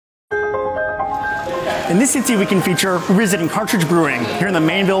In this Cincy Weekend feature, we're visiting Cartridge Brewing here in the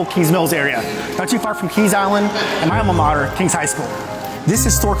Mainville, Kings Mills area, not too far from Keys Island and my alma mater, Kings High School. This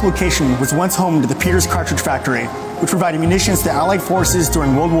historic location was once home to the Peters Cartridge Factory, which provided munitions to Allied forces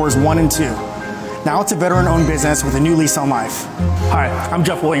during World Wars I and II. Now it's a veteran-owned business with a new lease on life. Hi, I'm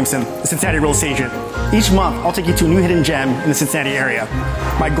Jeff Williamson, the Cincinnati real estate agent. Each month, I'll take you to a new hidden gem in the Cincinnati area.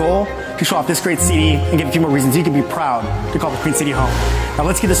 My goal, to show off this great city and give a few more reasons you can be proud to call the Queen City home. Now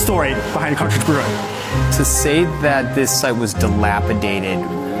let's get the story behind Cartridge Brewing. To say that this site was dilapidated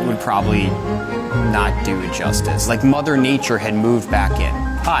would probably not do it justice. Like Mother Nature had moved back in.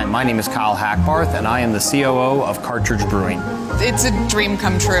 Hi, my name is Kyle Hackbarth and I am the COO of Cartridge Brewing. It's a dream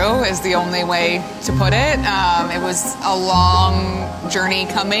come true is the only way to put it. It was a long journey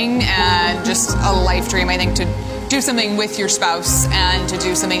coming and just a life dream, I think, to do something with your spouse and to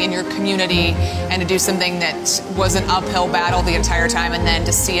do something in your community and to do something that was an uphill battle the entire time, and then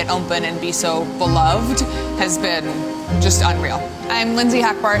to see it open and be so beloved has been just unreal. I'm Lindsay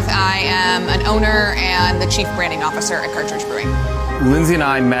Hackbarth. I am an owner and the Chief Branding Officer at Cartridge Brewing. Lindsay and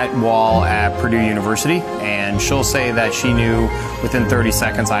I met while at Purdue University, and she'll say that she knew within 30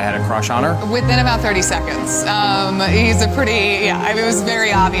 seconds I had a crush on her. Within about 30 seconds. He's a pretty, I mean, it was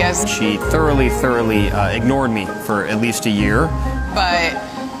very obvious. She thoroughly ignored me for at least a year. But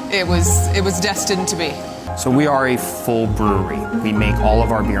it was destined to be. So we are a full brewery. We make all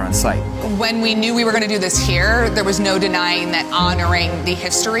of our beer on site. When we knew we were going to do this here, there was no denying that honoring the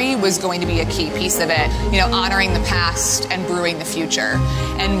history was going to be a key piece of it. You know, honoring the past and brewing the future.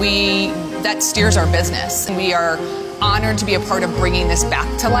 And that steers our business. And we are honored to be a part of bringing this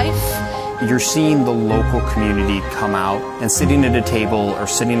back to life. You're seeing the local community come out and sitting at a table or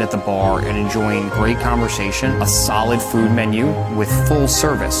sitting at the bar and enjoying great conversation, a solid food menu with full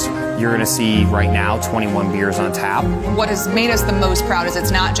service. You're going to see right now 21 beers on tap. What has made us the most proud is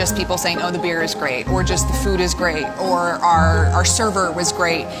it's not just people saying, oh, the beer is great, or just the food is great, or our server was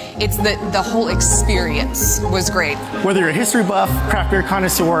great. It's that the whole experience was great. Whether you're a history buff, craft beer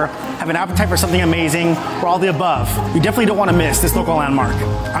connoisseur, have an appetite for something amazing, or all the above, you definitely don't want to miss this local landmark.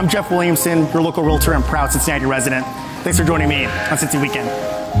 I'm Jeff Williamson, your local realtor and proud Cincinnati resident. Thanks for joining me on Cincy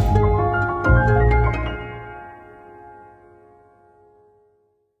Weekend.